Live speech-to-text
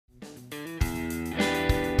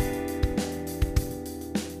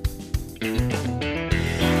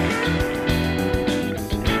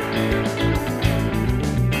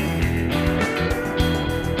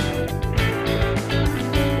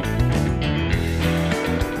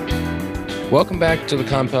Welcome back to the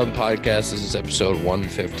Compound Podcast. This is episode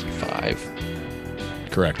 155.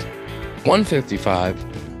 Correct.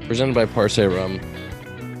 155, presented by Parse Rum.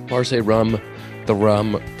 Parse Rum, the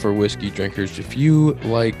rum for whiskey drinkers. If you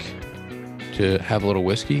like to have a little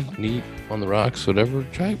whiskey, neat, on the rocks, whatever,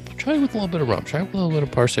 try it with a little bit of rum. Try it with a little bit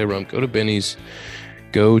of Parse Rum. Go to Benny's.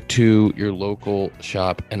 Go to your local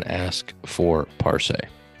shop and ask for Parse.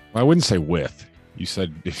 I wouldn't say with. You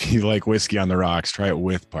said if you like whiskey on the rocks, try it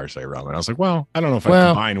with Parse rum. And I was like, well, I don't know if I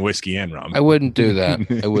combine whiskey and rum. I wouldn't do that.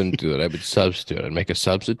 I would substitute. I'd make a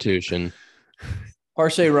substitution.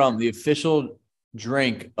 Parse rum, the official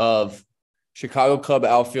drink of Chicago Cub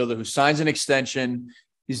outfielder who signs an extension.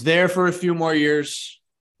 He's there for a few more years.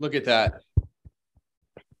 Look at that.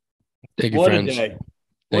 Thank you, friends. What a day.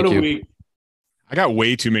 Thank what a you. week. I got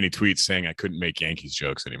way too many tweets saying I couldn't make Yankees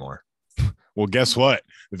jokes anymore. Well, guess what?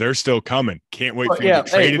 They're still coming. Can't wait for you to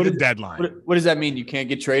trade at the deadline. What does that mean? You can't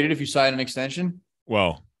get traded if you sign an extension?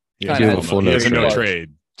 Well, he Kinda has a no trade.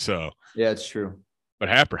 trade. So, Yeah, it's true. but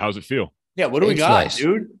Happer, how's it feel? Yeah, what do we It's got, nice.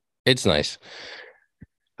 dude? It's nice.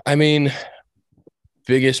 I mean,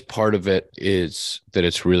 biggest part of it is that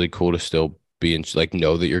it's really cool to still be in, like,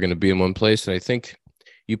 know that you're going to be in one place. And I think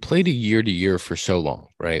you played a year to year for so long,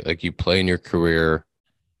 right? Like, you play in your career,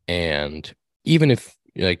 and even if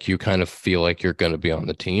like you kind of feel like you're going to be on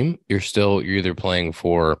the team, you're either playing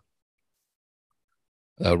for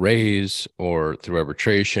a raise or through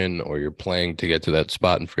arbitration, or you're playing to get to that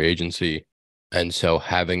spot in free agency. And so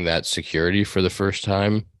having that security for the first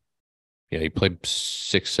time, you played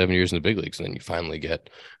 6-7 years in the big leagues, and then you finally get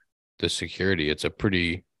the security. It's a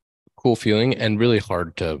pretty cool feeling and really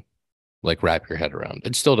hard to like wrap your head around.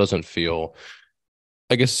 It still doesn't feel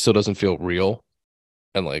real.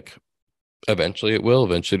 And like, eventually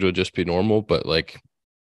it'll just be normal, but like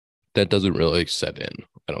that doesn't really set in,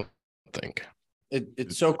 I don't think.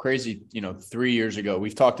 It's so crazy. 3 years ago,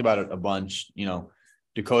 we've talked about it a bunch.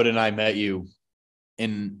 Dakota and I met you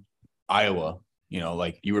in Iowa.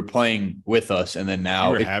 Like you were playing with us, and then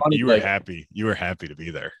now you were happy. You were happy to be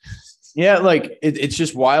there. Yeah, like it's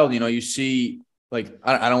just wild. You see, like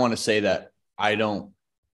I don't want to say that I don't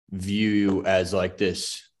view you as like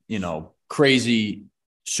this, crazy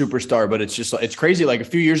superstar, but it's crazy. Like a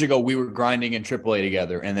few years ago, we were grinding in AAA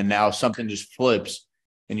together, and then now something just flips,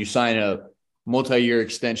 and you sign a multi-year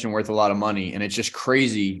extension worth a lot of money, and it's just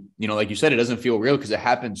crazy. Like you said, it doesn't feel real because it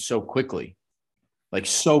happens so quickly, like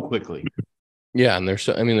so quickly. Yeah, and there's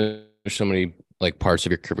so many like parts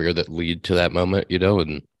of your career that lead to that moment, and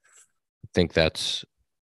I think that's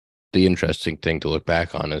the interesting thing to look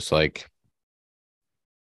back on is like,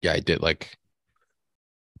 yeah,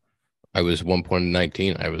 I was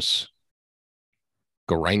 1.19. I was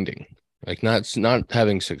grinding, like not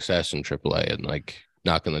having success in AAA and like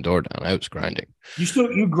knocking the door down. I was grinding.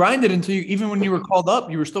 You grinded until even when you were called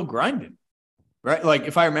up, you were still grinding, right? Like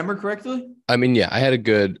if I remember correctly. I mean, yeah, I had a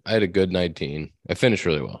good 19. I finished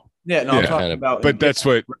really well. Yeah, no, I'm talking about. But that's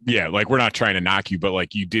what. Yeah, like we're not trying to knock you, but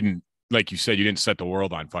like you didn't, like you said, you didn't set the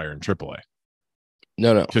world on fire in AAA.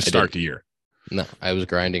 No, to start the year. No, I was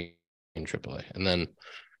grinding in AAA, and then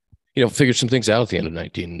figured some things out at the end of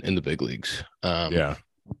 19 in the big leagues. Yeah.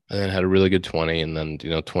 And then had a really good 20, and then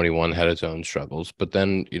 21 had its own struggles. But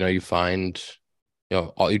then you find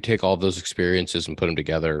you take all those experiences and put them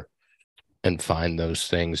together and find those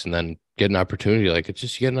things, and then get an opportunity. Like it's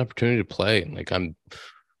just you get an opportunity to play. And like I'm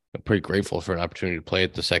pretty grateful for an opportunity to play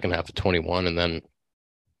at the second half of 21, and then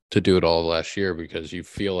to do it all last year, because you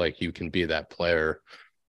feel like you can be that player.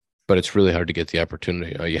 But it's really hard to get the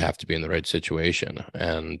opportunity. You have to be in the right situation.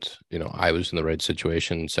 And, I was in the right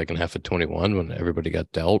situation second half of 21 when everybody got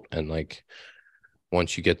dealt. And like,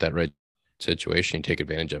 once you get that right situation, you take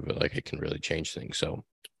advantage of it. Like it can really change things. So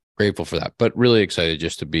grateful for that, but really excited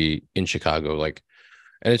just to be in Chicago. Like,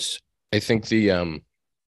 and I think it's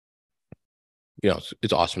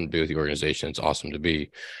awesome to be with the organization. It's awesome to be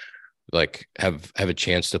like, have a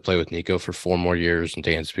chance to play with Nico for 4 more years, and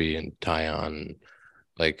Dansby and Tyon,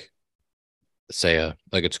 like, Saya.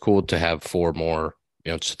 Like it's cool to have 4 more,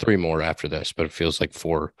 it's 3 more after this, but it feels like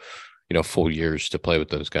 4, full years to play with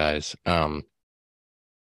those guys.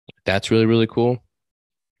 That's really, really cool.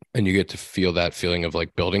 And you get to feel that feeling of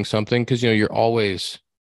like building something, because you always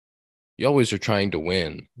are trying to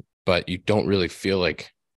win, but you don't really feel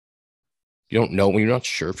like, you don't know, when you're not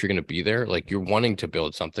sure if you're going to be there, like you're wanting to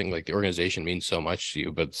build something. Like the organization means so much to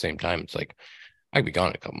you, but at the same time, it's like, I could be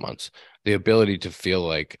gone in a couple months. The ability to feel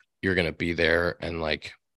like you're going to be there and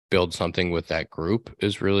like build something with that group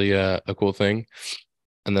is really a cool thing.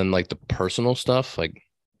 And then like the personal stuff, like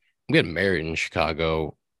I'm getting married in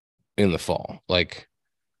Chicago in the fall. Like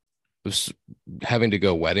it was having to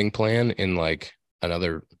go wedding plan in like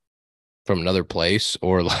from another place,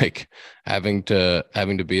 or like having to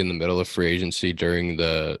be in the middle of free agency during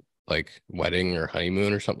the like wedding or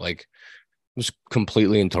honeymoon or something. Like, was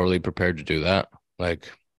completely and totally prepared to do that.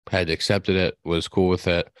 Like, had accepted it, was cool with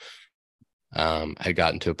it. Had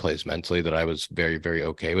gotten to a place mentally that I was very, very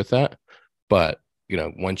okay with that. But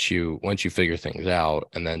once you figure things out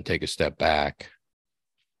and then take a step back,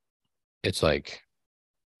 it's like,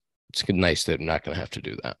 it's nice that I'm not going to have to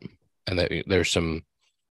do that, and that there's some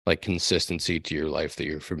like consistency to your life that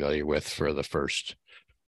you're familiar with for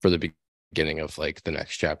the beginning of like the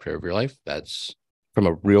next chapter of your life. That's from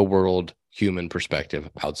a real world human perspective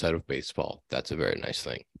outside of baseball. That's a very nice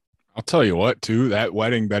thing. I'll tell you what, too, that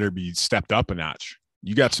wedding better be stepped up a notch.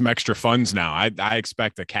 You got some extra funds now. I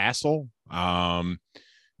expect a castle.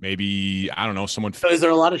 Maybe, I don't know, someone. So is there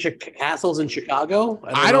a lot of castles in Chicago?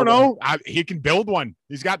 I don't know. He can build one.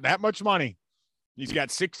 He's got that much money. He's got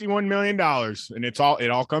 $61 million, and it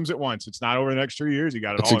all comes at once. It's not over the next 3 years. He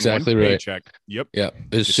got it all exactly in one paycheck. Yep. Yeah.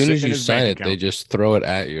 As soon as you sign it, they just throw it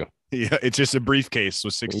at you. Yeah. It's just a briefcase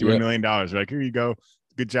with $61 million. Like, here you go.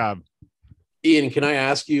 Good job. Ian, can I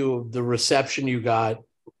ask you the reception you got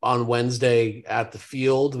on Wednesday at the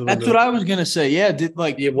field? That's what I was gonna say. Yeah,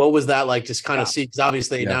 what was that like? Just kind of see, because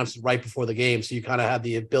obviously they announced it right before the game, so you kind of had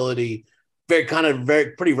the ability,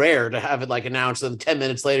 pretty rare to have it like announced, and 10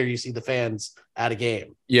 minutes later you see the fans at a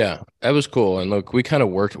game. Yeah, that was cool. And look, we kind of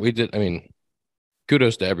worked. We did. I mean,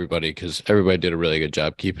 kudos to everybody, because everybody did a really good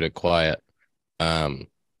job keeping it quiet.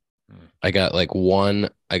 I got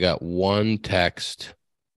one text.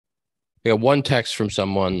 I got one text from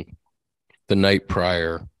someone the night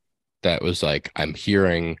prior that was like, I'm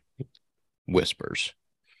hearing whispers.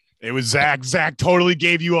 It was Zach. Zach totally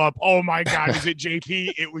gave you up. Oh my God. Was it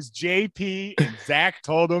JP? It was JP. And Zach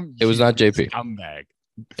told him it was not JP. Scumbag.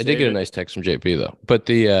 I did get a nice text from JP though.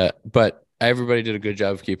 But everybody did a good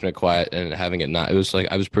job of keeping it quiet and having it not. It was like,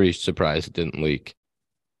 I was pretty surprised it didn't leak.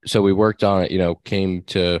 So we worked on it, came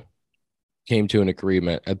to an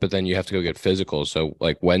agreement, but then you have to go get physicals. So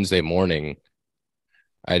like Wednesday morning,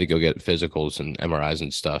 I had to go get physicals and MRIs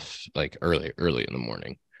and stuff like early in the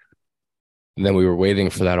morning. And then we were waiting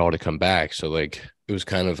for that all to come back. So like, it was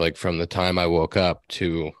kind of like from the time I woke up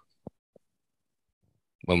to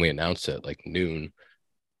when we announced it, like noon,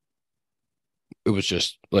 it was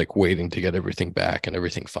just like waiting to get everything back and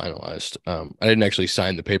everything finalized. I didn't actually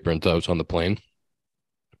sign the paper until I was on the plane,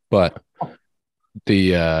 but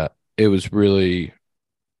it was really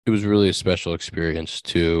a special experience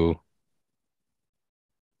to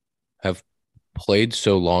have played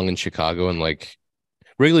so long in Chicago. And like,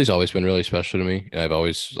 Wrigley's always been really special to me. And I've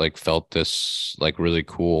always like felt this like really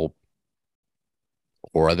cool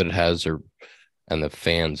aura that it has, and the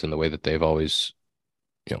fans and the way that they've always,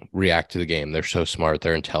 react to the game. They're so smart,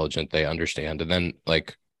 they're intelligent, they understand. And then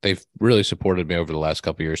like, they've really supported me over the last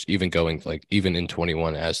couple of years, even in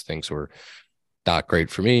 21, as things were not great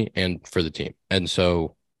for me and for the team. And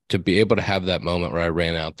so to be able to have that moment where I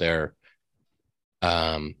ran out there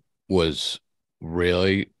was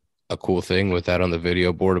really a cool thing with that on the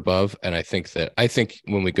video board above. And I think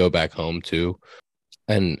when we go back home too,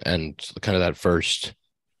 and kind of that first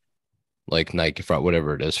like night,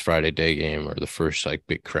 whatever it is, Friday day game, or the first like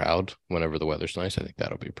big crowd, whenever the weather's nice, I think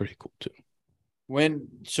that'll be pretty cool too.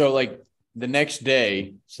 So like the next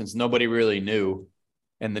day, since nobody really knew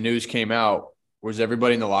and the news came out, was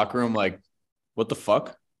everybody in the locker room like, what the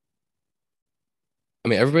fuck? I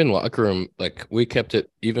mean, everybody in the locker room, like, we kept it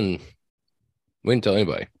even. We didn't tell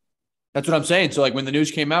anybody. That's what I'm saying. So like when the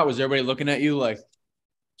news came out, was everybody looking at you like,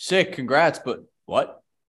 sick, congrats, but what?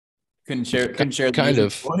 Couldn't share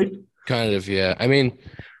the kind of, yeah. I mean,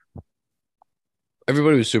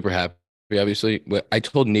 everybody was super happy, obviously. But I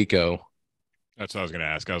told Nico. That's what I was going to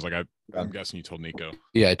ask. I was like, I'm guessing you told Nico.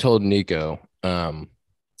 Yeah, I told Nico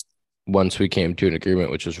once we came to an agreement,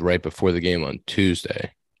 which was right before the game on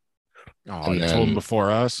Tuesday. Oh, you told him before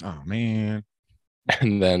us? Oh, man.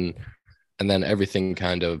 And then everything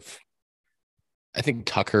kind of, I think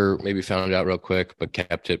Tucker maybe found out real quick, but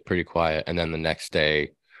kept it pretty quiet. And then the next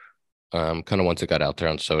day, kind of once it got out there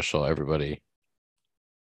on social, everybody's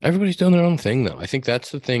doing their own thing though. I think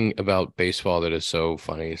that's the thing about baseball that is so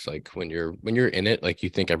funny. It's like when you're in it, like you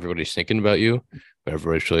think everybody's thinking about you, but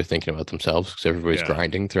everybody's really thinking about themselves, because everybody's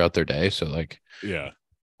grinding throughout their day. So like,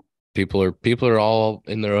 people are all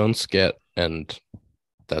in their own skit, and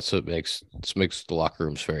that's what makes the locker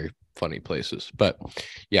rooms very funny places. But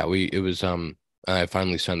yeah, I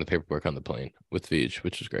finally signed the paperwork on the plane with Vij,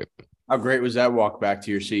 which was great. How great was that walk back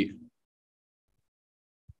to your seat?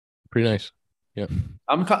 Pretty nice. Yeah.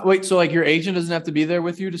 Wait, so like your agent doesn't have to be there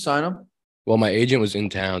with you to sign them? Well, my agent was in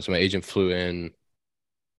town, so my agent flew in.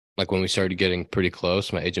 Like when we started getting pretty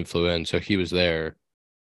close, my agent flew in, so he was there.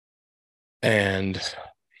 And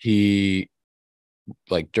he,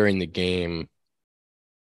 like during the game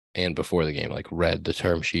and before the game, like read the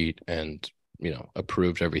term sheet and,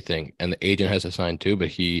 approved everything. And the agent has to sign too, but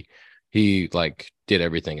he like did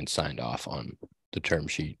everything and signed off on the term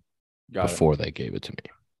sheet before they gave it to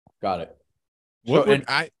me. Got it.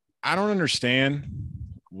 I don't understand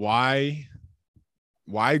why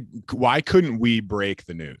couldn't we break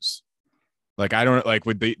the news? Like, I don't like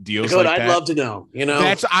with the deals like that. I'd love to know,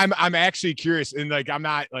 that's, I'm actually curious. And like, I'm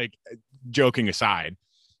not like joking aside.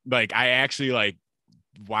 Like, I actually like,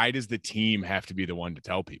 why does the team have to be the one to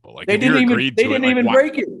tell people? Like, they didn't even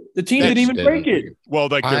break it. The team didn't even break it. Well,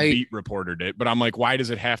 like their beat reported it, but I'm like, why does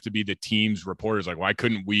it have to be the team's reporters? Like, why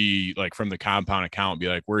couldn't we like from the compound account be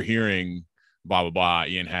like, we're hearing blah, blah, blah,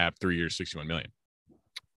 Ian Happ, 3 years, 61 million.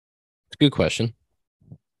 It's a good question.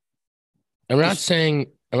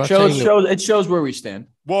 It shows where we stand.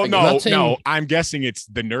 Well, no, I'm guessing it's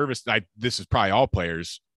the nervous. This is probably all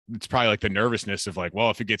players. It's probably like the nervousness of like, well,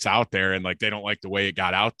 if it gets out there and like they don't like the way it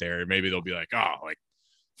got out there, maybe they'll be like, oh, like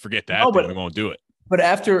forget that. No, we won't do it. But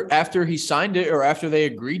after he signed it or after they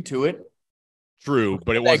agreed to it. True,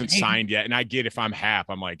 but it wasn't signed yet. And I get if I'm Happ,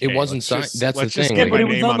 I'm like, it wasn't signed. That's the thing. Let's get my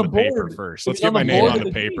name on the paper first. Let's get my name on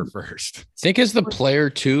the paper first. I think as the player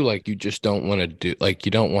too, like you just don't want to do, like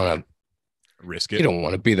you don't want to risk it. You don't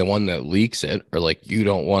want to be the one that leaks it, or like you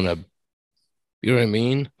don't want to. You know what I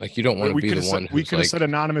mean? Like you don't want to be the one. We could have said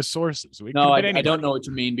anonymous sources. I don't know what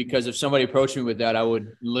you mean, because if somebody approached me with that, I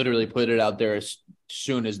would literally put it out there as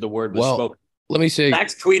soon as the word was spoken. Let me say,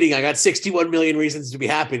 Max tweeting, I got 61 million reasons to be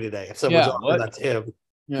happy today. If someone's on, that's him.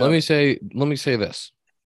 Yeah. Let me say this.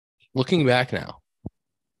 Looking back now,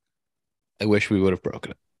 I wish we would have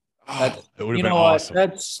broken it. It would have been awesome.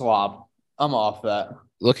 That's slop. I'm off that.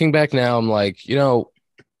 Looking back now, I'm like,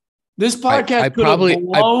 this podcast could have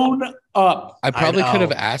blown up. I probably could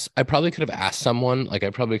have asked someone. Like, I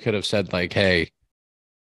probably could have said, like, hey,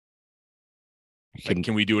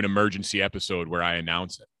 can we do an emergency episode where I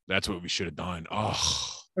announce it? That's what we should have done. Oh,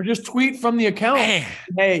 or just tweet from the account. Man.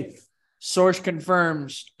 Hey, source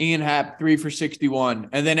confirms Ian Happ 3 for 61,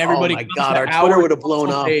 and then everybody. Oh my God, our Twitter would have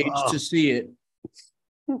blown up to see it.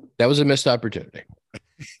 That was a missed opportunity.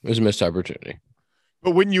 It was a missed opportunity.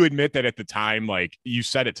 But wouldn't you admit that at the time, like you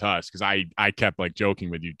said it to us, because I kept like joking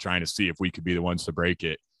with you, trying to see if we could be the ones to break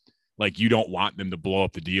it. Like you don't want them to blow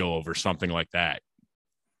up the deal over something like that.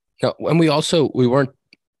 No, and we weren't.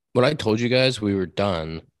 When I told you guys we were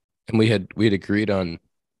done, and we had agreed on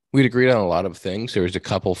a lot of things. There was a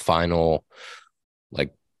couple final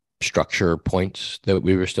like structure points that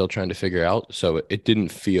we were still trying to figure out. So it didn't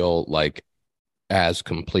feel like as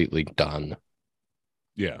completely done.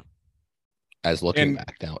 Yeah. As looking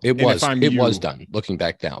back now, it was done looking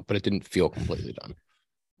back now, but it didn't feel completely done.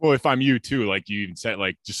 Well, if I'm you too, like you said,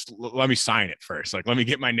 like just let me sign it first. Like let me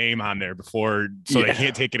get my name on there before, so they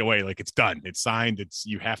can't take it away. Like it's done, it's signed.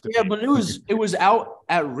 You have to. Yeah, but it was out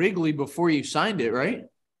at Wrigley before you signed it, right?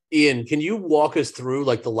 Ian, can you walk us through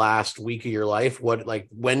like the last week of your life?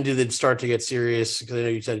 When did it start to get serious? Because I know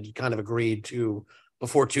you said you kind of agreed to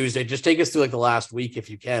before Tuesday. Just take us through like the last week, if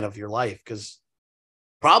you can, of your life, because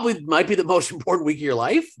probably might be the most important week of your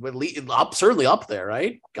life, but certainly up there,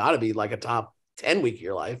 right? Got to be like a top 10 week of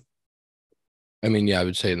your life. I mean, yeah, I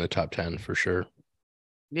would say in the top 10 for sure.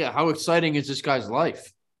 Yeah, how exciting is this guy's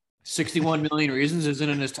life? 61 million reasons isn't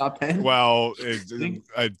in his top 10. Well,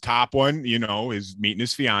 a top one, is meeting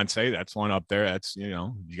his fiance. That's one up there. That's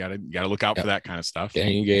you gotta look out for that kind of stuff.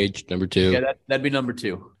 Getting engaged, number 2. Yeah, that'd be number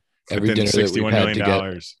 2. Every dinner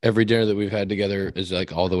that we've had together is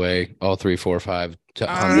like all 3, 4, 5 to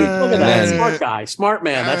 100. Look at that. Smart guy, smart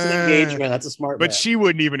man. That's an engagement. That's a smart man. But she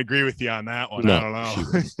wouldn't even agree with you on that one. No, I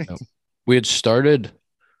don't know. We had started,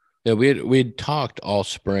 we had talked all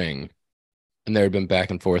spring, and there had been back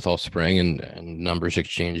and forth all spring and numbers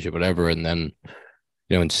exchanged or whatever. And then,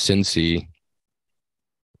 in Cincy,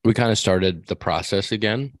 we kind of started the process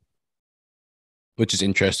again, which is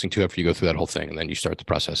interesting too, after you go through that whole thing and then you start the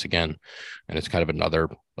process again, and it's kind of another,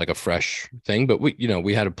 like a fresh thing, but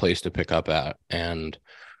we had a place to pick up at, and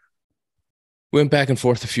we went back and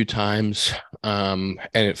forth a few times. And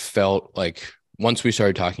it felt like once we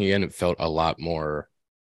started talking again, it felt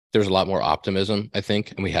there's a lot more optimism, I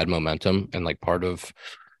think. And we had momentum, and like part of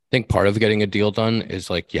getting a deal done is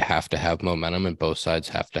like, you have to have momentum, and both sides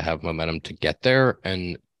have to have momentum to get there.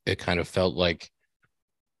 And it kind of felt like,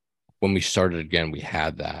 when we started again, we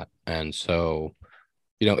had that. And so,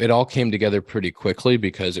 it all came together pretty quickly,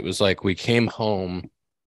 because it was like we came home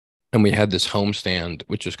and we had this homestand,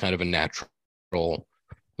 which was kind of a natural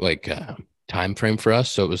like time frame for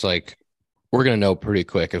us. So it was like, we're going to know pretty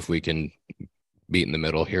quick if we can meet in the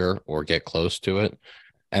middle here or get close to it.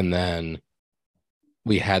 And then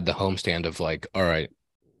we had the homestand of like, all right,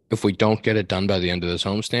 if we don't get it done by the end of this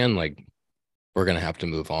homestand, like we're going to have to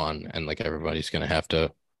move on. And like everybody's going to have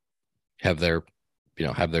their,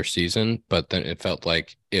 have their season. But then it felt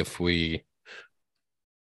like if we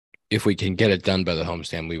can get it done by the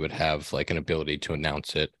homestand, we would have like an ability to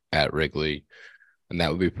announce it at Wrigley, and that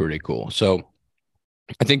would be pretty cool. So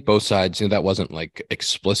I think both sides, that wasn't like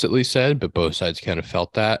explicitly said, but both sides kind of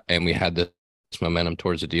felt that, and we had this momentum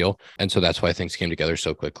towards the deal. And so that's why things came together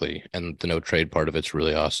so quickly. And the no trade part of it's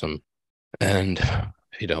really awesome. And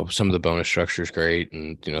some of the bonus structure is great,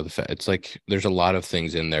 and it's like there's a lot of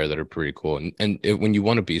things in there that are pretty cool. And when you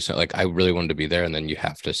want to be like, I really wanted to be there, and then you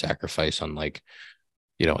have to sacrifice on like,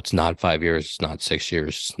 it's not 5 years, it's not 6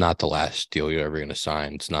 years, it's not the last deal you're ever going to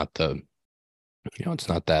sign. It's not it's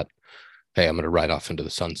not that, hey, I'm going to ride off into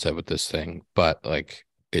the sunset with this thing, but like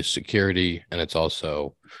it's security, and it's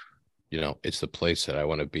also, it's the place that I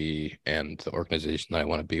want to be and the organization that I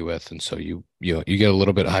want to be with. And so you get a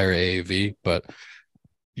little bit higher AAV, but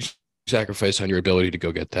you sacrifice on your ability to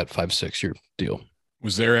go get that 5-6 year deal.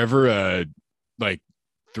 Was there ever like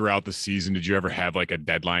throughout the season, did you ever have like a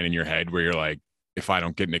deadline in your head where you're like, if I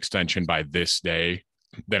don't get an extension by this day,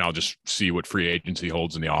 then I'll just see what free agency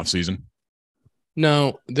holds in the offseason?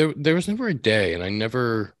 No, there was never a day, and I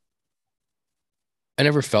never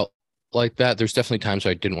felt like that. There's definitely times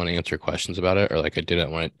where I didn't want to answer questions about it, or like I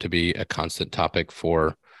didn't want it to be a constant topic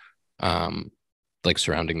for like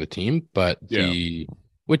surrounding the team. But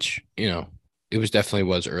which, it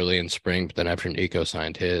was early in spring, but then after Nico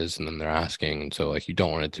signed his, and then they're asking, and so like you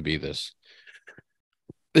don't want it to be this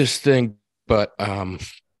thing. But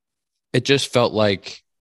it just felt like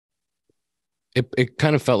it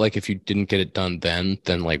kind of felt like if you didn't get it done then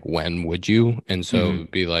like when would you? And so it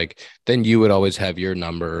would be like, then you would always have your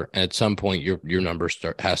number, and at some point your number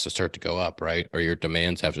has to start to go up, right? Or your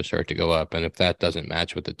demands have to start to go up. And if that doesn't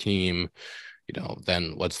match with the team,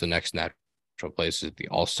 then what's the next natural place? Is it the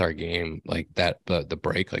All-Star game, like that, the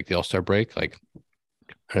break, like the All-Star break? Like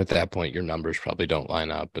at that point your numbers probably don't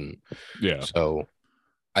line up. And so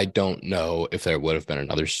I don't know if there would have been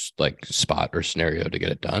another like spot or scenario to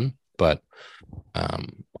get it done, but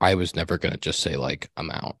I was never going to just say like, I'm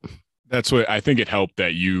out. That's what I think. It helped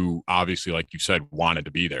that you obviously, like you said, wanted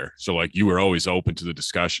to be there. So like you were always open to the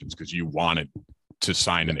discussions because you wanted to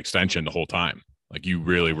sign an extension the whole time. Like you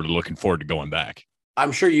really were looking forward to going back.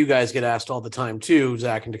 I'm sure you guys get asked all the time too,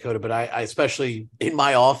 Zach and Dakota, but I especially in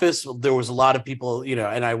my office, there was a lot of people,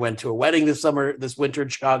 and I went to a wedding this winter in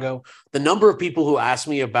Chicago. The number of people who asked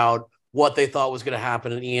me about what they thought was going to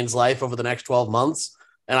happen in Ian's life over the next 12 months.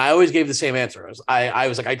 And I always gave the same answer. I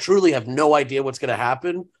was like, I truly have no idea what's going to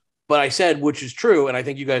happen. But I said, which is true, and I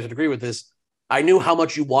think you guys would agree with this, I knew how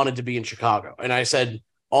much you wanted to be in Chicago. And I said,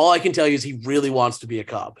 all I can tell you is he really wants to be a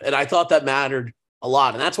Cub. And I thought that mattered a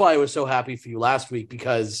lot. And that's why I was so happy for you last week,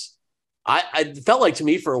 because I felt like to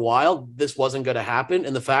me for a while, this wasn't going to happen.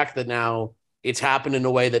 And the fact that now it's happened in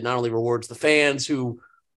a way that not only rewards the fans who,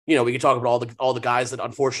 we could talk about all the guys that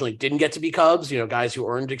unfortunately didn't get to be Cubs, guys who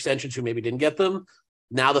earned extensions who maybe didn't get them.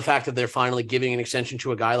 Now the fact that they're finally giving an extension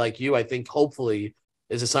to a guy like you, I think hopefully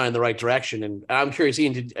is a sign in the right direction. And I'm curious,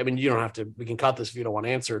 Ian, you don't have to, we can cut this if you don't want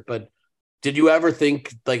to answer it, but did you ever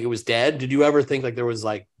think like it was dead? Did you ever think like there was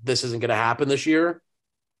like, this isn't going to happen this year?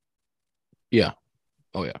 Yeah.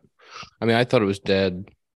 Oh yeah. I mean, I thought it was dead.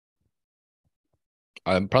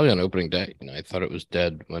 Probably on opening day. I thought it was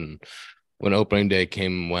dead when opening day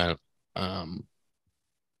came and went.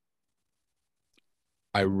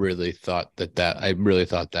 I really thought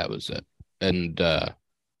that was it. And kind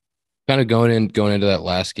of going into that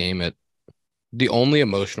last game, the only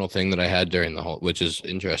emotional thing that I had during the whole, which is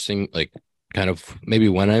interesting, like kind of maybe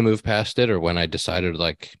when I moved past it or when I decided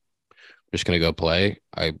like I'm just gonna go play.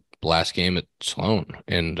 Last game at Sloan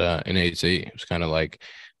and in AZ, it was kind of like,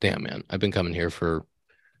 damn man, I've been coming here for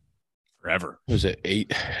forever. Was it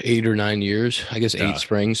eight or 9 years? I guess 8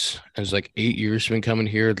 springs. It was like 8 years been coming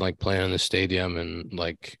here and like playing in the stadium, and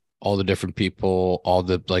like all the different people, all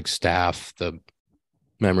the like staff, the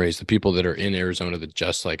memories, the people that are in Arizona that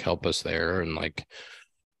just like help us there. And like,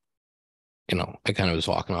 I kind of was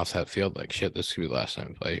walking off that field like, shit, this could be the last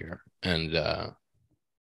time I play here. And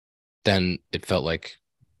then it felt like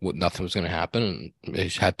nothing was going to happen. And I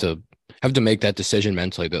just had to make that decision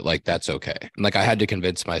mentally that like, that's okay. And like, I had to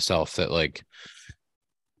convince myself that like,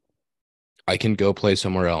 I can go play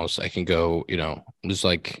somewhere else. I can go, just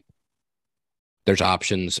like, there's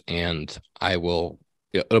options, and I will,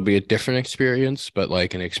 it'll be a different experience, but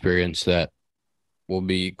like an experience that will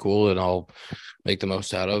be cool and I'll make the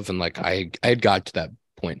most out of. And like I had got to that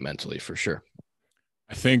point mentally for sure.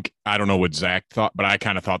 I don't know what Zach thought, but I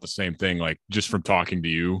kind of thought the same thing. Like just from talking to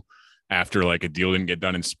you after like a deal didn't get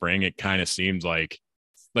done in spring, it kind of seemed like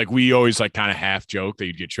we always like kind of half joke that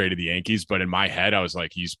you'd get traded to the Yankees. But in my head, I was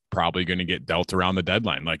like, he's probably going to get dealt around the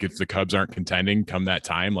deadline. Like if the Cubs aren't contending come that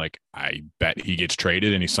time, like I bet he gets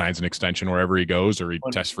traded and he signs an extension wherever he goes or he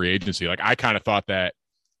tests free agency. Like I kind of thought that,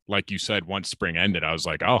 like you said, once spring ended, I was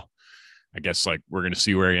like, oh, I guess like we're going to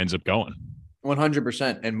see where he ends up going.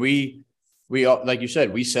 100%. And we all, like you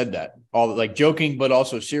said, we said that all like joking, but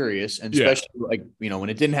also serious. And especially like, you know, when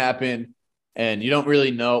it didn't happen and you don't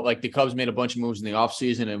really know, like the Cubs made a bunch of moves in the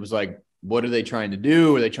offseason. It was like, what are they trying to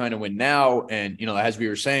do? Are they trying to win now? And, you know, as we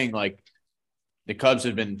were saying, like the Cubs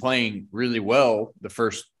have been playing really well the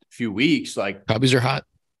first few weeks. Like Cubbies are hot.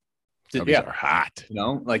 Cubbies are hot. You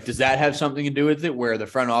know, like, does that have something to do with it where the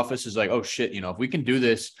front office is like, oh shit, you know, if we can do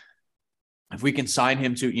this, if we can sign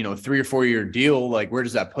him to, you know, 3 or 4 year deal, like where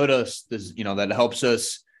does that put us? Does, you know, that helps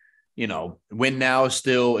us, you know, win now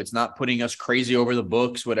still. It's not putting us crazy over the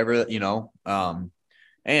books, whatever, you know,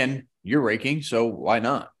 and you're raking. So why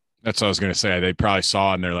not? That's what I was going to say. They probably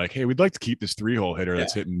saw and they're like, hey, we'd like to keep this 3-hole hitter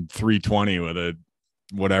that's hitting 320 with a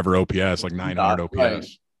whatever OPS, like 900 OPS. Right.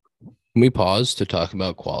 Can we pause to talk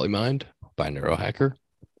about Quality Mind by Neurohacker?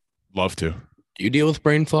 Love to. Do you deal with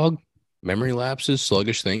brain fog, memory lapses,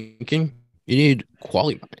 sluggish thinking? You need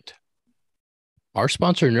Quality Mind. Our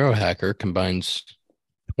sponsor, Neurohacker, combines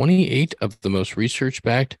 28 of the most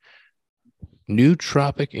research-backed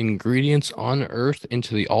nootropic ingredients on Earth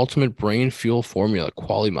into the ultimate brain fuel formula,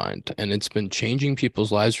 Quality Mind, and it's been changing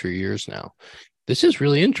people's lives for years now. This is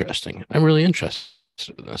really interesting. I'm really interested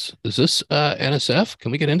in this. Is this NSF?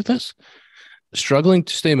 Can we get into this? Struggling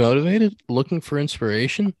to stay motivated? Looking for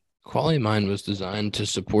inspiration? Quality Mind was designed to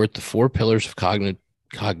support the 4 pillars of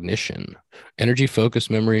cognition: energy, focus,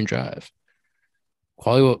 memory, and drive.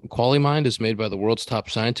 Quality Mind is made by the world's top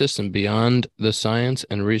scientists, and beyond the science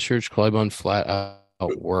and research, Quality Mind flat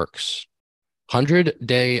out works.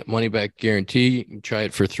 100-day money-back guarantee. You can try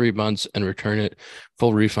it for 3 months and return it.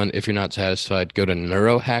 Full refund if you're not satisfied. Go to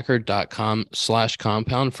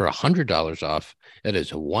neurohacker.com/compound for $100 off. That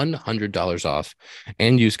is $100 off.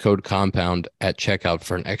 And use code COMPOUND at checkout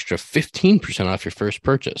for an extra 15% off your first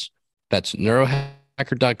purchase. That's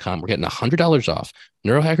neurohacker.com. We're getting $100 off.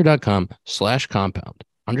 neurohacker.com/compound.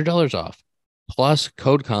 $100 off plus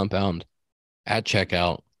code COMPOUND at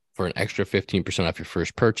checkout for an extra 15% off your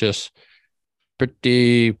first purchase.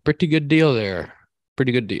 Pretty good deal there.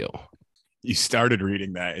 Pretty good deal. You started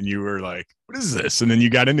reading that and you were like, what is this? And then you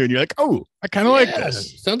got into it and you're like, oh, I kind of like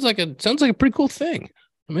this. Sounds like a pretty cool thing.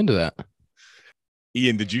 I'm into that.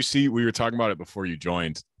 Ian, did you see, we were talking about it before you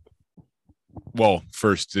joined. Well,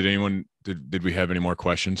 first, did we have any more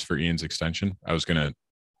questions for Ian's extension? I was going to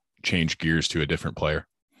change gears to a different player.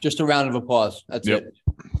 Just a round of applause. That's it.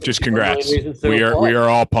 Just congrats. We are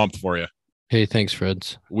all pumped for you. Hey, thanks,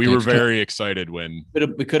 Freds. We were very excited when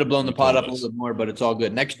we could have blown the pot up a little bit more, but it's all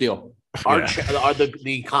good. Next deal.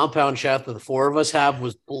 The compound chat that the 4 of us have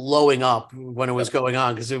was blowing up when it was going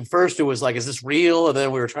on, because at first it was like, is this real? And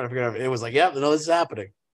then we were trying to figure out, it was like, yeah, no, this is happening.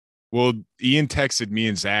 Well, Ian texted me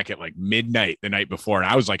and Zach at like midnight the night before,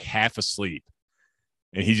 and I was like half asleep.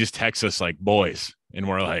 And he just texts us like, boys. And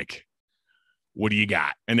we're like, what do you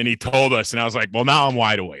got? And then he told us, and I was like, well, now I'm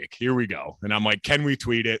wide awake. Here we go. And I'm like, can we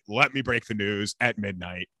tweet it? Let me break the news at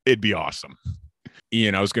midnight. It'd be awesome.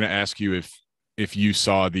 Ian, I was going to ask you if you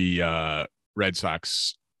saw the Red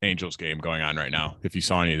Sox Angels game going on right now, if you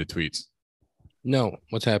saw any of the tweets. No.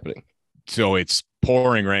 What's happening? So it's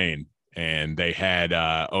pouring rain, and they had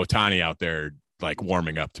Ohtani out there like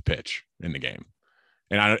warming up to pitch in the game.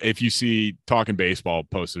 And if you see Talking Baseball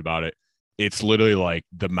posted about it, it's literally like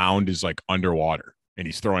the mound is like underwater and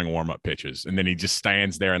he's throwing warm-up pitches. And then he just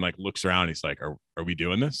stands there and like looks around. He's like, are we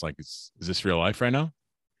doing this? Like, is this real life right now?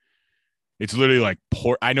 It's literally like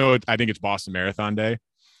I think it's Boston Marathon Day.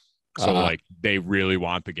 So like they really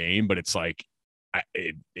want the game, but it's like,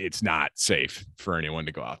 it's not safe for anyone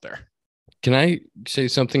to go out there. Can I say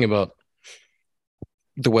something about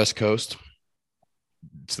the West Coast?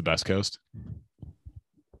 It's the best coast.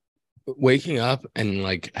 Waking up and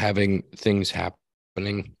like having things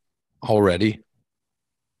happening already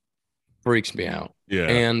freaks me out. Yeah.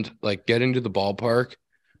 And like getting to the ballpark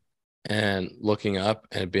and looking up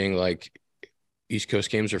and being like, East Coast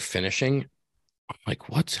games are finishing. I'm like,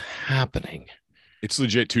 what's happening? It's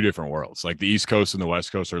legit 2 different worlds. Like the East Coast and the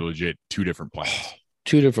West Coast are legit 2 different planets.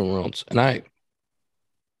 2 different worlds. And I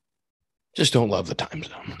just don't love the time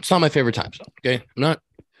zone. It's not my favorite time zone. Okay.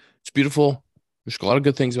 It's beautiful. There's a lot of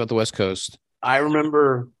good things about the West Coast. I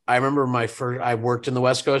remember I worked in the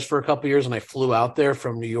West Coast for a couple of years, and I flew out there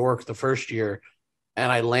from New York the first year,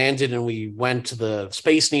 and I landed and we went to the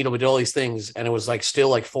Space Needle. We did all these things, and it was like still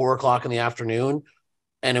like 4 o'clock in the afternoon,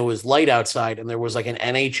 and it was light outside, and there was like an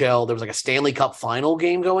NHL, there was like a Stanley Cup final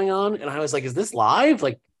game going on, and I was like, is this live?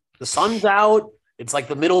 Like the sun's out, it's like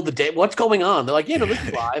the middle of the day. What's going on? They're like, yeah, no, this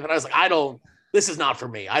is live. And I was like, this is not for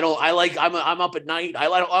me. I'm up at night. I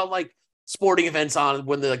don't like sporting events on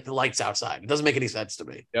when the lights outside. It doesn't make any sense to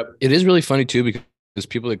me. Yep. It is really funny too, because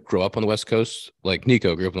people that grow up on the West Coast, like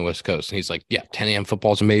Nico grew up on the West Coast, and he's like, yeah, 10 a.m.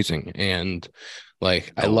 football is amazing. And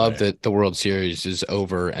like, I love that the World Series is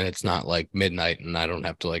over and it's not like midnight and I don't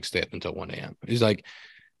have to like stay up until 1 a.m. He's like,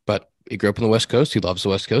 but he grew up on the West Coast. He loves the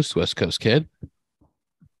West Coast kid.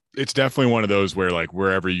 It's definitely one of those where like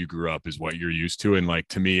wherever you grew up is what you're used to. And like,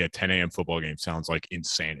 to me, a 10 a.m. football game sounds like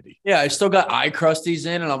insanity. Yeah. I still got eye crusties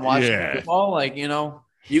in and I'm watching football. Like,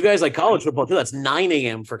 you guys like college football too. That's 9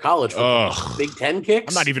 a.m. for college football. Big Ten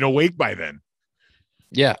kicks. I'm not even awake by then.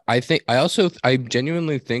 Yeah. I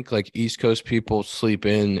genuinely think like East Coast people sleep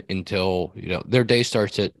in until, their day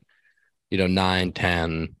starts at, 9,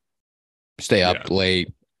 10, stay up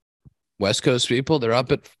late. West Coast people, they're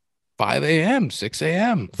up at 5 a.m., 6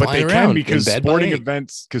 a.m. But they can because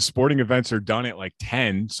sporting events are done at like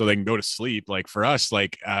 10, so they can go to sleep. Like for us,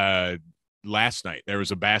 like last night there was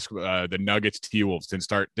a basketball. The Nuggets T-Wolves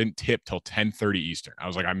didn't tip till 10:30 Eastern. I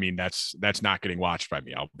was like, I mean, that's not getting watched by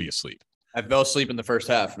me. I'll be asleep. I fell asleep in the first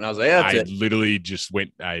half, and I was like, yeah, I literally just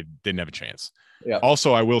went. I didn't have a chance. Yeah.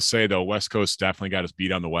 Also, I will say though, West Coast definitely got us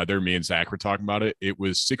beat on the weather. Me and Zach were talking about it. It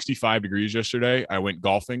was 65 degrees yesterday. I went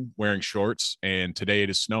golfing wearing shorts, and today it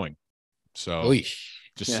is snowing. So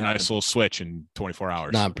just a nice little switch in 24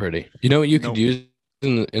 hours. Not pretty. You know what you could use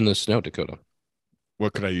in the snow, Dakota?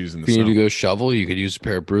 What could I use in the snow? If you need to go shovel, you could use a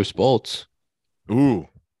pair of Bruce Bolts. Ooh,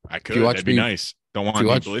 I could. That'd be nice. Don't want any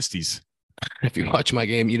ballisties. If you watch my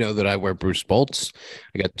game, you know that I wear Bruce Bolts.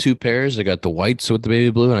 I got 2 pairs. I got the whites with the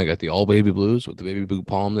baby blue, and I got the all baby blues with the baby blue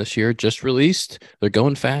palm this year. Just released. They're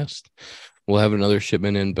going fast. We'll have another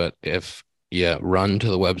shipment in, but if run to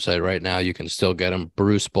the website right now, you can still get them.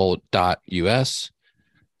 brucebolt.us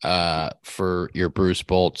for your Bruce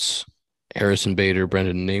Bolts. Harrison Bader,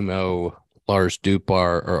 Brendan Nemo, Lars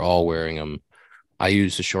Dupar are all wearing them. I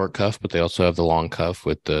use the short cuff, but they also have the long cuff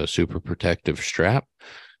with the super protective strap.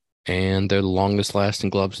 And they're the longest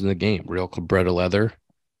lasting gloves in the game. Real Cabretta leather.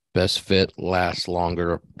 Best fit, lasts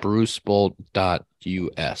longer.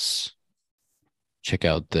 brucebolt.us. Check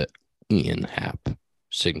out the Ian Happ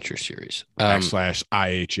signature series.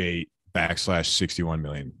 /IH8 /61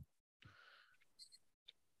 million.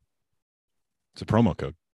 It's a promo code.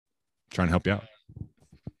 I'm trying to help you out.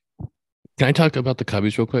 Can I talk about the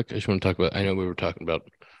Cubbies real quick? I just want to talk about, I know we were talking about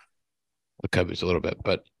the Cubbies a little bit,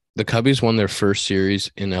 but the Cubbies won their first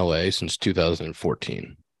series in LA since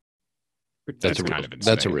 2014. That's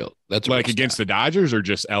like against the Dodgers or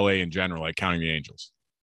just LA in general, like counting the Angels.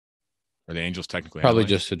 Are the Angels technically probably LA?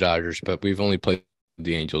 Just the Dodgers, but we've only played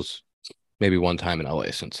the Angels maybe one time in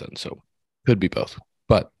LA since then, so could be both.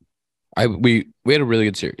 But we had a really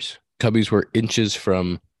good series. Cubbies were inches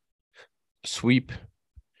from sweep.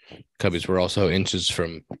 Cubbies were also inches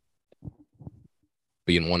from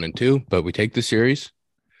being 1-2, but we take the series.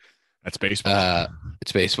 That's baseball.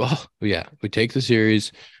 It's baseball. Yeah, we take the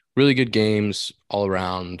series. Really good games all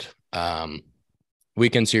around.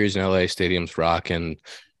 Weekend series in LA, stadiums rocking.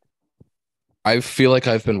 I feel like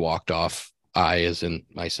I've been walked off. I, as in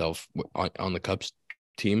myself, on the Cubs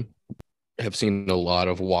team, have seen a lot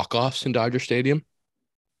of walk-offs in Dodger Stadium.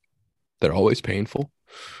 They're always painful.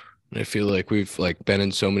 And I feel like we've been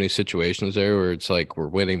in so many situations there where it's like we're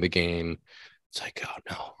winning the game. It's like, oh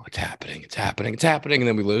no, it's happening. And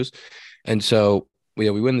then we lose. And so we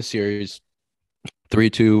win the series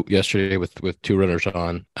 3-2 yesterday with 2 runners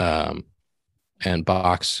on. And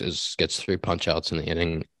Box gets 3 punch outs in the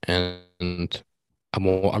inning. And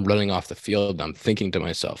I'm running off the field. And I'm thinking to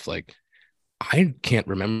myself, like, I can't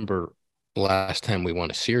remember the last time we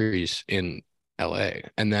won a series in LA.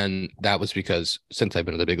 And then that was because since I've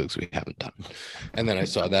been in the big leagues, we haven't done. And then I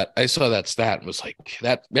saw that stat and was like,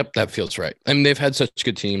 that feels right. I mean, they've had such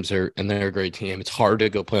good teams there, and they're a great team. It's hard to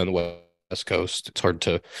go play on the West Coast. It's hard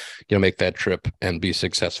to, make that trip and be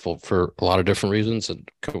successful for a lot of different reasons. And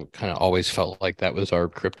kind of always felt like that was our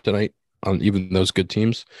kryptonite on even those good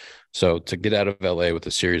teams. So to get out of LA with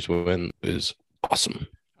a series win is awesome.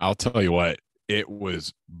 I'll tell you what. It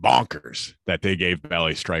was bonkers that they gave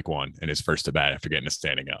Belly strike 1 in his first at bat after getting a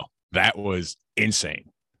standing O. That was insane.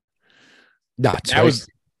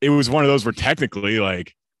 It was one of those where technically, I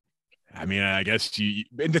guess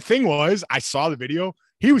and the thing was, I saw the video.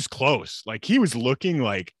 he was close. Like he was looking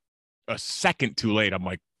like a second too late. I'm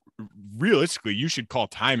like, realistically, you should call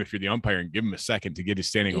time if you're the umpire and give him a second to get his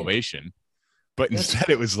standing ovation. But instead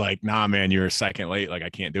it was like, nah, man, you're a second late. Like I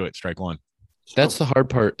can't do it. Strike one. That's the hard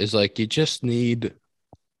part is like you just need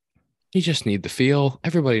the feel.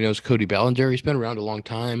 Everybody knows Cody Bellinger. He's been around a long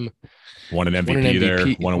time. Won an MVP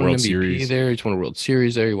there, won a World MVP Series there. He's won a World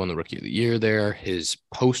Series there. He won the Rookie of the Year there. His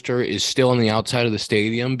poster is still on the outside of the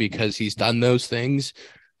stadium because he's done those things.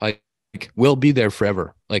 Like will be there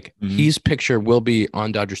forever. Like his picture will be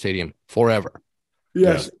on Dodger Stadium forever.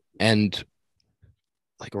 Yes. And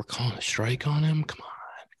like we're calling a strike on him. Come on.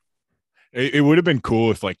 It would have been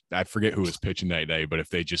cool if like I forget who was pitching that day, but if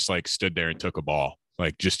they just like stood there and took a ball,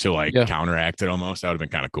 like just to like counteract it almost, that would have been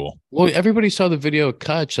kind of cool. Well, everybody saw the video of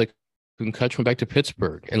Kutch, like when Kutch went back to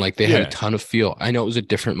Pittsburgh and like they had a ton of feel. I know it was a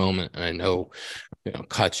different moment. And I know,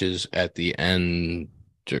 Kutch is at the end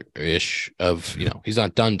ish of, he's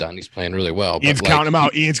not done. He's playing really well. Ian's but counting him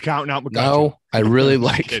out. Ian's counting out McCutcheon. No, I really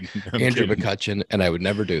like Andrew McCutcheon, and I would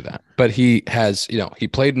never do that. But he has, he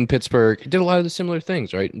played in Pittsburgh. He did a lot of the similar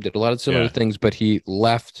things, right? Did a lot of similar things, but he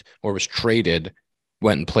left or was traded,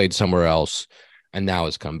 went and played somewhere else, and now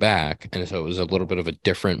has come back. And so it was a little bit of a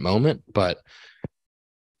different moment, but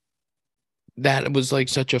that was like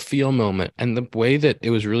such a feel moment. And the way that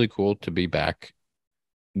it was really cool to be back,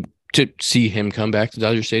 to see him come back to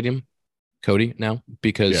Dodger Stadium, Cody, now,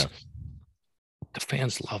 because the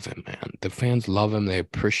fans love him, man. The fans love him. They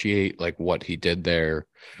appreciate like what he did there.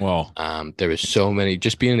 Well, there was so many,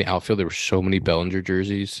 just being in the outfield, there were so many Bellinger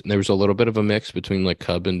jerseys. And there was a little bit of a mix between like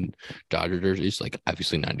Cub and Dodger jerseys, like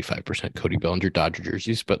obviously 95% Cody Bellinger Dodger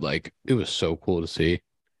jerseys, but like it was so cool to see.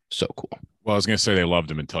 So cool. Well, I was gonna say they loved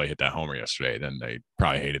him until he hit that homer yesterday. Then they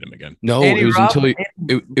probably hated him again. No, it was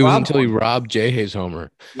until he robbed Jay Hayes'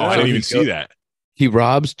 homer. Oh, I didn't even see that. He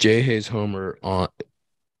robs Jay Hayes' homer on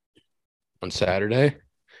Saturday,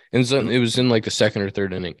 and so it was in like the second or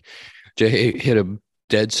third inning. Jay hit a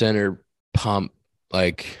dead center pump.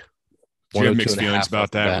 Like, do you have mixed feelings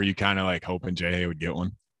about that? Were you kind of like hoping Jay would get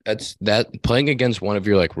one? That's that playing against one of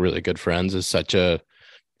your like really good friends is such a.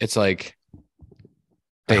 It's like.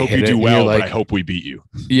 I hope you do well, but I hope we beat you.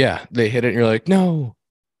 Yeah, they hit it, and you're like, no,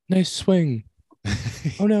 nice swing.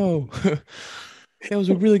 Oh no, that was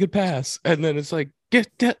a really good pass. And then it's like,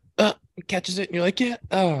 catches it, and you're like,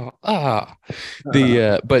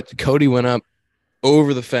 but Cody went up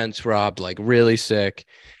over the fence, robbed, like really sick,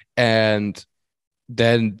 and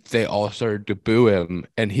then they all started to boo him,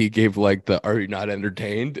 and he gave like the "Are you not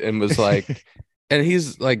entertained?" and was like, and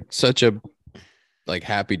he's like such a like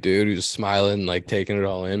happy dude who's smiling, like taking it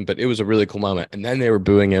all in. But it was a really cool moment. And then they were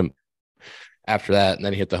booing him after that, and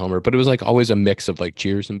then he hit the homer. But it was like always a mix of like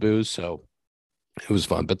cheers and boos. So it was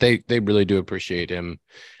fun. But they really do appreciate him.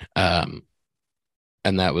 And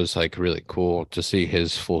that was like really cool to see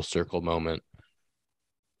his full circle moment.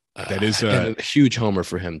 That is a huge homer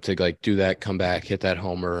for him to like do that, come back, hit that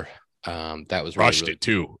homer. That was rushed it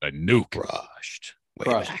too. A nuke. Rushed way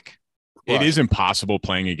back. It is impossible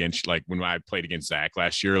playing against, like when I played against Zach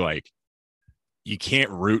last year, like you can't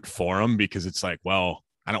root for him because it's like, well,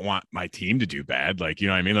 I don't want my team to do bad. Like, you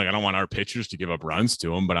know what I mean? Like, I don't want our pitchers to give up runs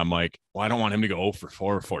to him, but I'm like, well, I don't want him to go 0 for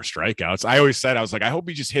 4 or 4 strikeouts. I always said, I was like, I hope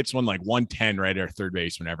he just hits one like 110 right at our third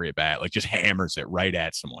baseman every at bat, like just hammers it right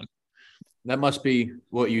at someone. That must be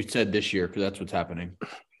what you said this year, because that's what's happening.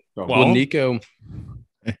 So, well,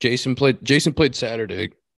 Jason played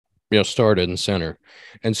Saturday. Started in center.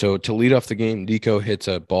 And so to lead off the game, Nico hits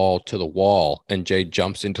a ball to the wall and Jay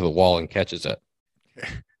jumps into the wall and catches it.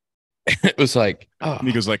 It was like, oh.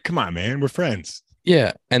 Nico's like, come on, man, we're friends.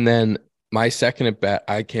 Yeah. And then my second at bat,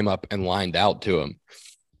 I came up and lined out to him.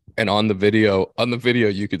 And on the video,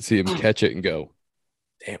 you could see him catch it and go,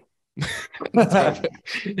 damn.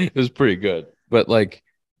 It was pretty good. But like,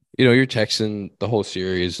 you're texting the whole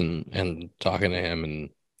series and talking to him, and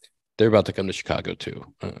they're about to come to Chicago too,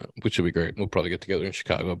 which would be great. We'll probably get together in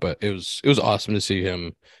Chicago, but it was awesome to see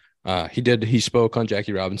him. He spoke on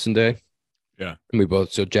Jackie Robinson Day. Yeah. And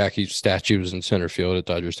so Jackie's statue was in center field at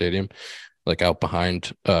Dodger Stadium, like out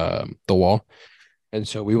behind the wall. And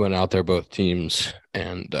so we went out there, both teams,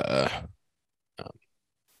 and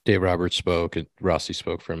Dave Roberts spoke and Rossi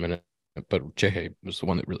spoke for a minute, but Jay was the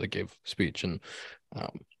one that really gave speech, and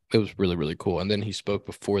it was really, really cool. And then he spoke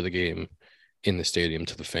before the game in the stadium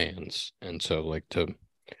to the fans. And so like to,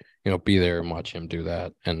 be there and watch him do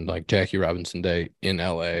that. And like Jackie Robinson Day in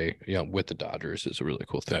LA, with the Dodgers is a really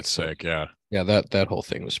cool thing. That's sick. Yeah. Yeah. That whole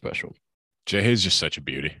thing was special. Jay is just such a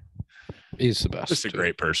beauty. He's the best. Just a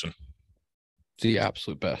great person. The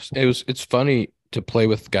absolute best. It's funny to play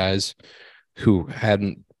with guys who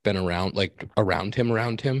hadn't been around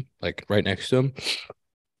him, like right next to him,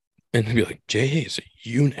 and they'd be like, Jay is a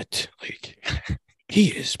unit. Like he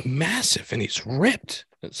is massive and he's ripped.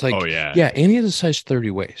 It's like, Oh yeah, yeah, and he has a size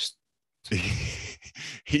 30 waist.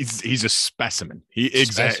 he's a specimen.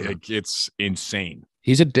 Exactly. It's insane.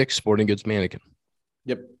 He's a Dick's Sporting Goods mannequin.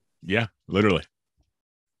 Yep. Yeah, literally.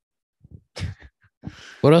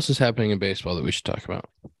 What else is happening in baseball that we should talk about?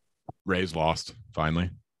 Rays lost finally.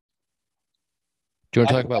 Do you want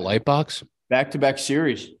to talk about Lightbox? Back-to-back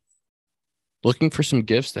series. Looking for some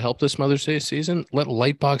gifts to help this Mother's Day season? Let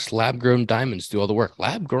Lightbox lab-grown diamonds do all the work.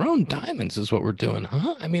 Lab-grown diamonds is what we're doing,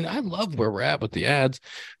 huh? I mean, I love where we're at with the ads.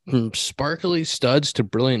 From sparkly studs to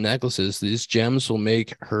brilliant necklaces, these gems will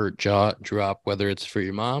make her jaw drop, whether it's for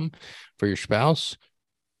your mom, for your spouse.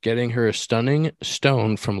 Getting her a stunning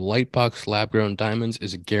stone from Lightbox lab-grown diamonds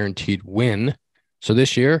is a guaranteed win. So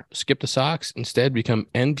this year, skip the socks. Instead, become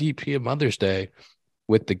MVP of Mother's Day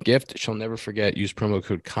with the gift she'll never forget. Use promo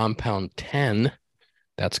code COMPOUND10.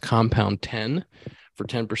 That's COMPOUND10 for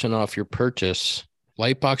 10% off your purchase.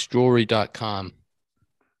 Lightboxjewelry.com.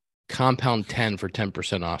 COMPOUND10 for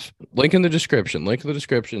 10% off. Link in the description.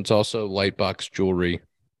 It's also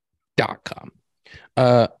lightboxjewelry.com.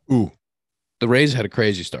 Ooh. The Rays had a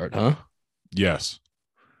crazy start, huh? Yes.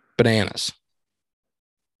 Bananas.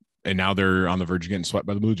 And now they're on the verge of getting swept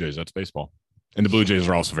by the Blue Jays. That's baseball. And the Blue Jays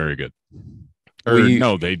are also very good.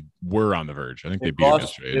 No, they were on the verge. I think they beat them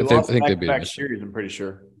yesterday. They lost back-to-back series, I'm pretty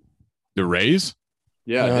sure. The Rays?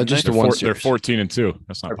 Yeah. Just the one series. They're 14-2.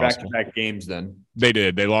 That's not possible. Back-to-back games then. They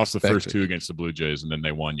did. They lost the first two against the Blue Jays, and then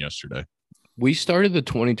they won yesterday. We started the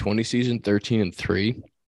 2020 season 13-3,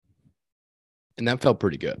 and that felt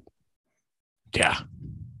pretty good. Yeah.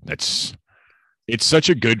 It's such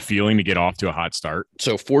a good feeling to get off to a hot start.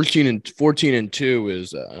 So 14-2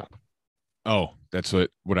 is that's what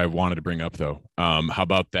I wanted to bring up though. How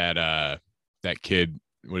about that kid,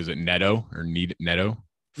 what is it, Neto for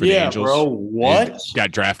the Angels? Bro, what? He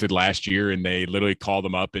got drafted last year, and they literally called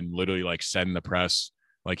him up and literally like said in the press,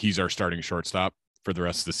 like, he's our starting shortstop for the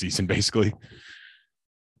rest of the season, basically.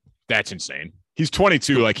 That's insane. He's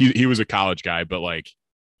 22, like he was a college guy, but like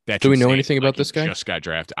that's Do we know insane. anything about this guy? Just got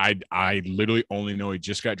drafted. I literally only know he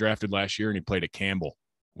just got drafted last year, and he played at Campbell,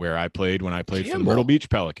 where I played when I played for the Myrtle Beach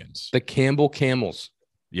Pelicans. The Campbell Camels.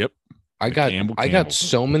 Yep. I got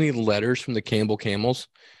so many letters from the Campbell Camels.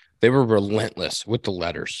 They were relentless with the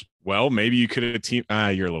letters. Well, maybe you could have teamed.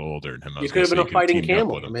 You're a little older than him. You could have been a fighting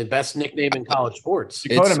camel. I mean, best nickname in college sports.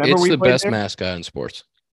 It's the best mascot in sports.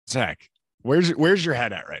 Zach, where's your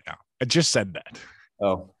head at right now? I just said that.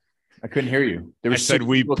 Oh, I couldn't hear you. I said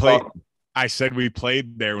we played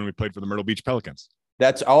there when we played for the Myrtle Beach Pelicans.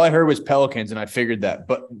 That's all I heard was Pelicans, and I figured that.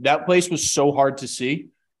 But that place was so hard to see.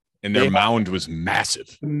 And their mound was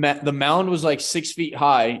massive. The mound was like 6 feet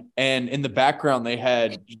high, and in the background they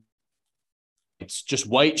had it's just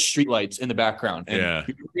white street lights in the background. And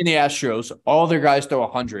in the Astros, all their guys throw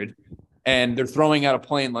 100, and they're throwing out a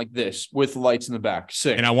plane like this with lights in the back.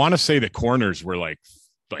 Sick. And I want to say the corners were like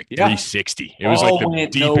 360. It was like the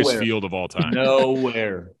deepest field of all time.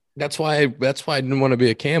 Nowhere. That's why I didn't want to be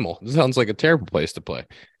a Camel. This sounds like a terrible place to play.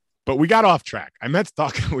 But we got off track. We meant to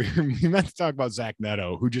talk about Zach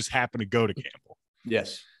Neto, who just happened to go to Campbell.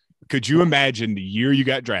 Yes. Could you imagine the year you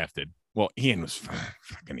got drafted? Well, Ian was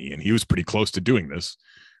fucking Ian. He was pretty close to doing this.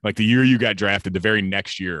 Like the year you got drafted, the very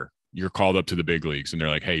next year, you're called up to the big leagues, and they're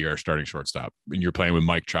like, "Hey, you're our starting shortstop," and you're playing with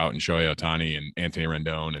Mike Trout and Shohei Ohtani and Anthony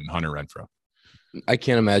Rendon and Hunter Renfroe. I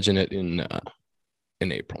can't imagine it in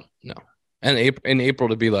April. No. And in April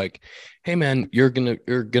to be like, hey man, you're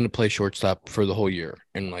gonna play shortstop for the whole year,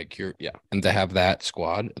 and like and to have that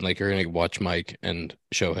squad, and like you're gonna watch Mike and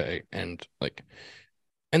Shohei, and like,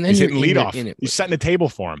 and then he's you're hitting leadoff. He's setting the table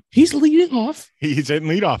for him. He's leading off. He's hitting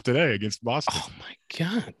leadoff today against Boston. Oh my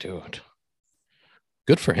god, dude!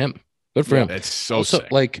 Good for him. Good for him. That's so also,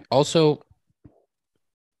 sick. Like also,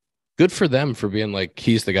 good for them for being like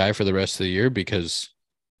he's the guy for the rest of the year, because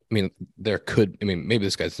I mean, maybe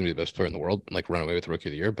this guy's gonna be the best player in the world, like run away with Rookie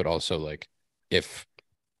of the Year, but also like if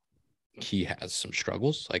he has some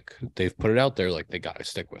struggles, like they've put it out there, like they gotta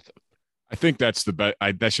stick with him. I think that's the best.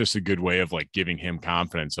 That's just a good way of like giving him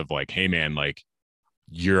confidence of like, hey man, like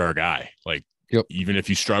you're our guy. Like even if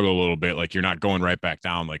you struggle a little bit, like you're not going right back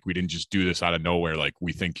down. Like we didn't just do this out of nowhere. Like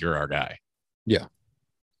we think you're our guy. Yeah,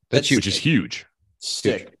 that's huge. Which is huge.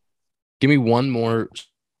 Sick. Huge. Give me one more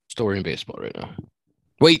story in baseball right now.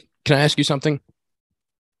 Wait, can I ask you something?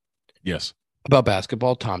 Yes. About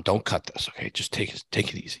basketball, Tom, don't cut this, okay? Just take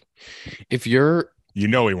it easy. If you're he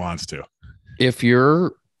wants to. If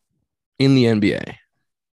you're in the NBA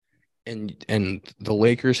and the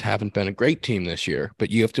Lakers haven't been a great team this year, but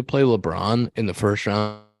you have to play LeBron in the first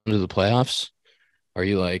round of the playoffs. Are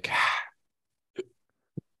you like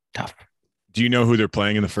tough? Do you know who they're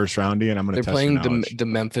playing in the first round, Ian? I'm going to They're test your playing knowledge. the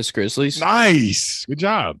Memphis Grizzlies. Nice. Good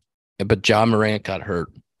job. But Ja Morant got hurt.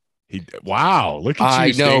 Wow. Look at you. I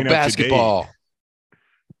know staying basketball. Up to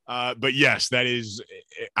date. But yes, that is,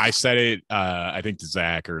 I said it, I think to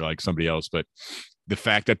Zach or like somebody else, but the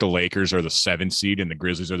fact that the Lakers are the 7 seed and the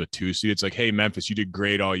Grizzlies are the 2 seed, it's like, hey, Memphis, you did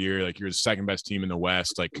great all year. Like, you're the second best team in the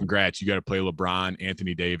West. Like, congrats. You got to play LeBron,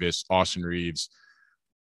 Anthony Davis, Austin Reeves.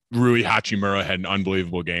 Rui Hachimura had an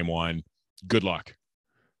unbelievable game 1. Good luck.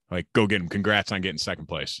 Like, go get him. Congrats on getting second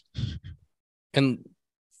place. And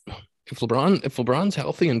if LeBron's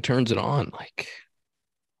healthy and turns it on, like,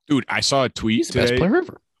 dude, I saw a tweet he's the today. best player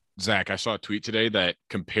ever. Zach, I saw a tweet today that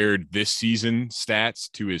compared this season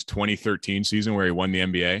stats to his 2013 season where he won the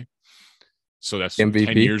NBA. So that's MVP.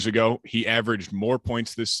 10 years ago. He averaged more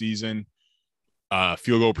points this season.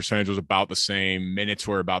 Field goal percentage was about the same. Minutes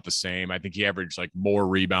were about the same. I think he averaged like more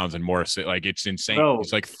rebounds and more assists. Like, it's insane. Bro,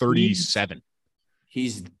 he's like 37.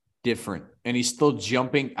 He's different, and he's still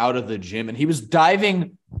jumping out of the gym, and he was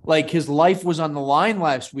diving like his life was on the line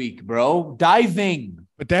last week, bro. Diving.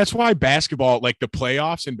 But that's why basketball, like the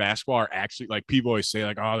playoffs in basketball, are actually like people always say,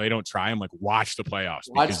 like, oh, they don't try. I'm like, watch the playoffs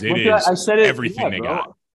because I said it, everything they bro.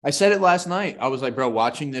 got. I said it last night. I was like, bro,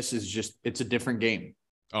 watching this is just, it's a different game.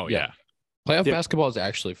 Oh yeah. Playoff basketball is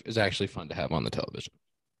actually fun to have on the television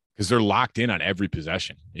because they're locked in on every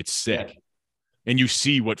possession. It's sick. Yeah. And you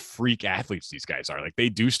see what freak athletes these guys are. Like, they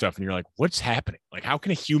do stuff and you're like, what's happening? Like, how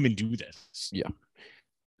can a human do this? Yeah.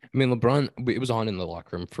 I mean, LeBron, it was on in the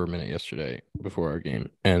locker room for a minute yesterday before our game,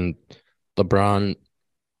 and LeBron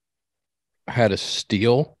had a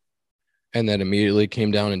steal and then immediately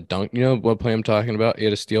came down and dunked. You know what play I'm talking about? He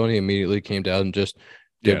had a steal and he immediately came down and just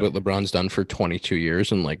did what LeBron's done for 22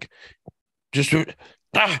 years and like just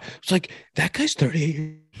it's like, that guy's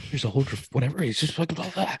 38 years old or whatever. He's just like,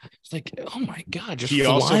 it's like, oh my God, just he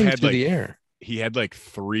also had through like, the air. He had like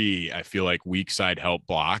 3, I feel like, weak side help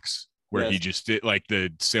blocks where he just did like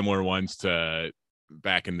the similar ones to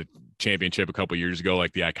back in the championship a couple years ago,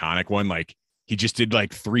 like the iconic one. Like, he just did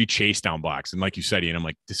like 3 chase down blocks. And like you said, Ian, I'm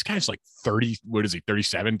like, this guy's like 30, what is he,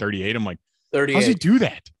 37, 38? I'm like, 38. How does he do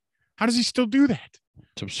that? How does he still do that?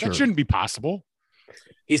 That shouldn't be possible.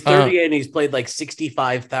 He's 38 and he's played like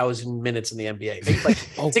 65,000 minutes in the NBA. He's like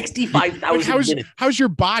 65,000 minutes. How's your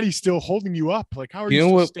body still holding you up? Like, how are you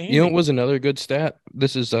still standing? You know what was another good stat?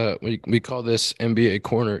 This is we call this NBA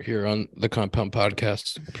Corner here on the Compound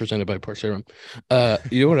Podcast presented by Porsche Room.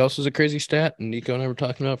 You know what else is a crazy stat? Nico and I were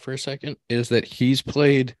talking about for a second is that he's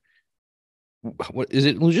played. What is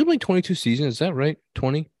it? Legitimately 22 seasons? Is that right?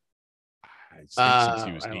 20? Since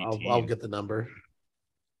he was 18. I'll get the number.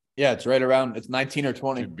 Yeah, it's right around. It's 19 or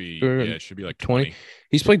 20. It should be like 20.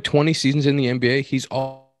 He's played 20 seasons in the NBA. He's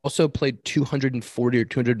also played 240 or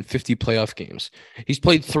 250 playoff games. He's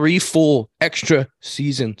played 3 full extra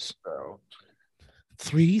seasons.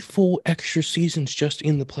 3 full extra seasons just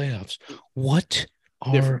in the playoffs. What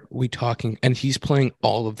are we talking? And he's playing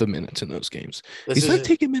all of the minutes in those games. He's not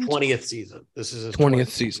taking minutes. 20th season. This is his 20th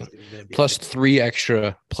season. Plus 3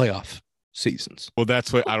 extra playoff seasons. Well,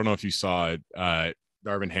 that's what, I don't know if you saw it.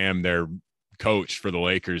 Darvin Ham, their coach for the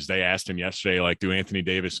Lakers, they asked him yesterday, like, do Anthony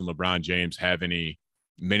Davis and LeBron James have any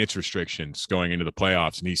minutes restrictions going into the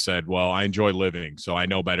playoffs? And he said, well, I enjoy living, so I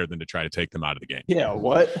know better than to try to take them out of the game. Yeah,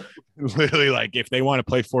 what? Literally, like, if they want to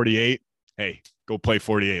play 48, hey, go play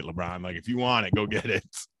 48, LeBron. Like, if you want it, go get it.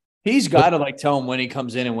 He's got to, like, tell him when he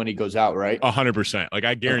comes in and when he goes out, right? 100%. Like,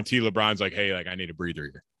 I guarantee LeBron's like, hey, like, I need a breather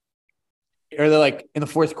here. Or they're like, in the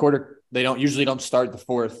fourth quarter, they usually don't start the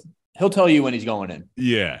fourth. He'll tell you when he's going in.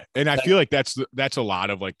 Yeah. And I feel like that's a lot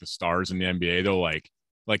of like the stars in the NBA. They'll like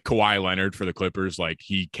Kawhi Leonard for the Clippers. Like,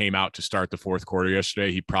 he came out to start the fourth quarter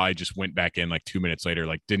yesterday. He probably just went back in like 2 minutes later,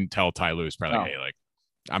 like didn't tell Ty Lue. Probably like, hey, like,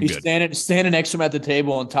 he's good. Standing next to him at the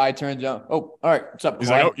table, and Ty turns out, oh, all right, what's up? He's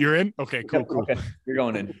like, oh, you're in? Okay, cool. Okay, you're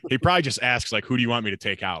going in. He probably just asks like, who do you want me to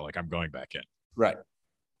take out? Like, I'm going back in. Right.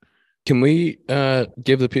 Can we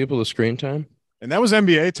give the people the screen time? And that was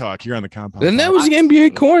NBA talk here on the Compound. And that was the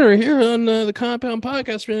NBA Corner here on the Compound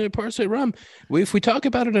Podcast for Parsley Rum. If we talk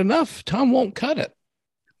about it enough, Tom won't cut it.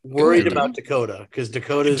 Worried about Dakota because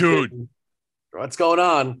Dakota's dude. What's going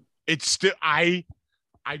on? It's still I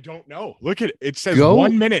don't know. Look at it. It says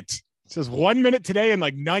 1 minute. It says 1 minute today and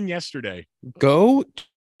like none yesterday. Go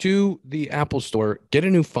to the Apple Store, get a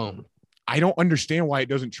new phone. I don't understand why it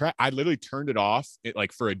doesn't track. I literally turned it off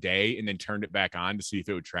like for a day and then turned it back on to see if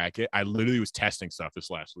it would track it. I literally was testing stuff this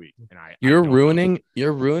last week, and you're ruining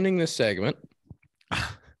this segment.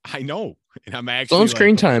 I know. And I'm actually Sloan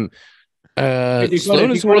Screen Time.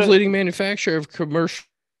 Sloan is the world's leading manufacturer of commercial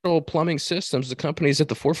plumbing systems. The company is at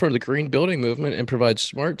the forefront of the green building movement and provides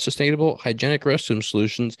smart, sustainable, hygienic restroom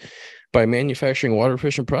solutions by manufacturing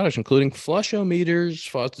water-efficient products, including flush-o-meters,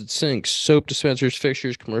 faucet sinks, soap dispensers,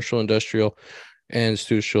 fixtures, commercial, industrial, and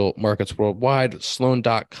institutional markets worldwide.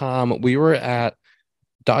 Sloan.com. We were at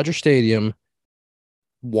Dodger Stadium,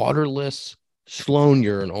 waterless Sloan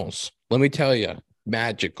urinals. Let me tell you,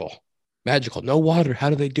 magical. No water. How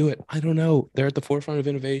do they do it? I don't know. They're at the forefront of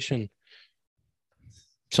innovation.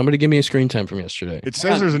 Somebody give me a screen time from yesterday. It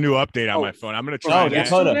says there's a new update on my phone. I'm going to try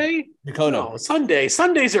Dakota. No, Sunday.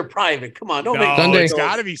 Sundays are private. Come on, don't make Sunday. It's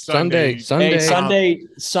got to be Sunday. Sunday.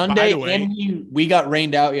 By the way, and we got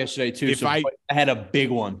rained out yesterday too. So I had a big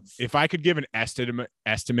one. If I could give an estimate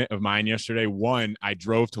of mine yesterday, one, I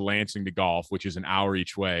drove to Lansing to golf, which is an hour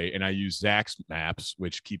each way, and I used Zach's maps,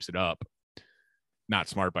 which keeps it up. Not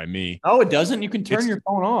smart by me. Oh, it doesn't? You can turn your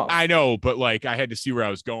phone off. I know, but like I had to see where I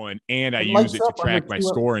was going, and I use it to track my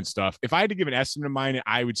score and stuff. If I had to give an estimate of mine,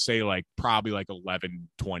 I would say like probably like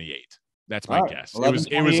 11:28. That's my guess.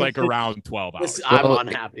 It was like around 12 hours. I'm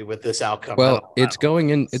unhappy with this outcome. Well, it's going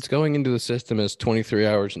into the system as 23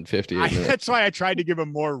 hours and 58 minutes. That's why I tried to give a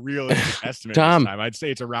more realistic estimate this time. I'd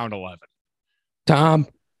say it's around 11. Tom.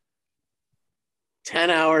 10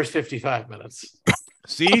 hours, 55 minutes.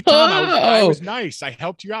 See, Tom, I was nice. I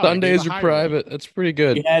helped you out. Sundays are private. That's pretty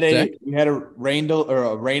good. We had a rain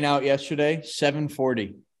out yesterday,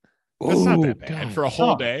 7:40. That's not that bad for a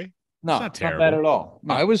whole day. No, it's not terrible. Bad at all.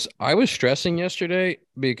 No. I was stressing yesterday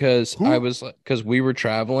because we were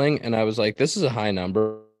traveling and I was like, this is a high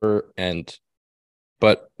number,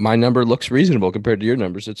 but my number looks reasonable compared to your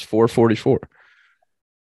numbers. It's 444.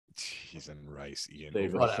 Cheese and rice, Ian.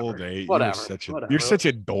 David, over a full day. Whatever. You're such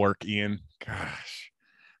a dork, Ian. Gosh.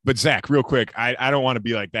 But Zach, real quick, I don't want to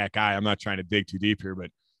be like that guy. I'm not trying to dig too deep here, but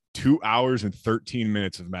 2 hours and 13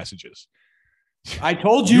 minutes of messages. I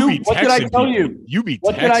told you. What did I tell you?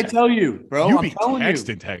 What did I tell you, bro? You be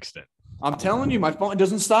texting. I'm telling you, my phone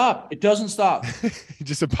doesn't stop. It doesn't stop.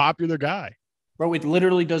 Just a popular guy. Bro, it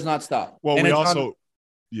literally does not stop. Well, and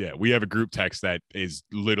we have a group text that is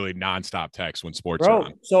literally nonstop text when sports are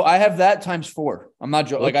on. So I have that times 4. I'm not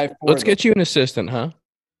joking. Let's get you an assistant, huh?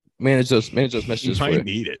 Manage those messages. You might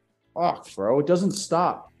need it. Oh, bro, it doesn't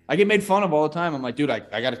stop. I get made fun of all the time. I'm like, dude, I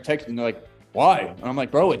got a text, and they're like, why? And I'm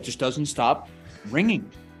like, bro, it just doesn't stop ringing.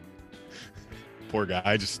 Poor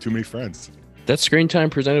guy, just too many friends. That's Screen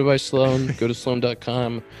Time presented by Sloan. Go to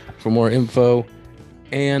sloan.com for more info.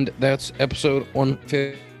 And that's episode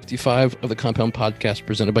 155 of the Compound Podcast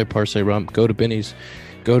presented by Parse Rum. Go to Binny's,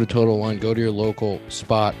 go to Total Wine, go to your local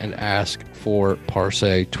spot and ask for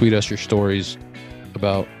Parse. Tweet us your stories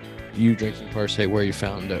about you drinking Parse, where you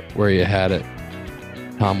found it, where you had it.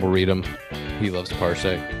 Tom will read them. He loves Parse.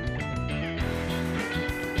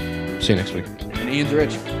 See you next week. And Ian's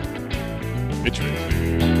rich. It's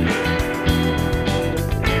rich.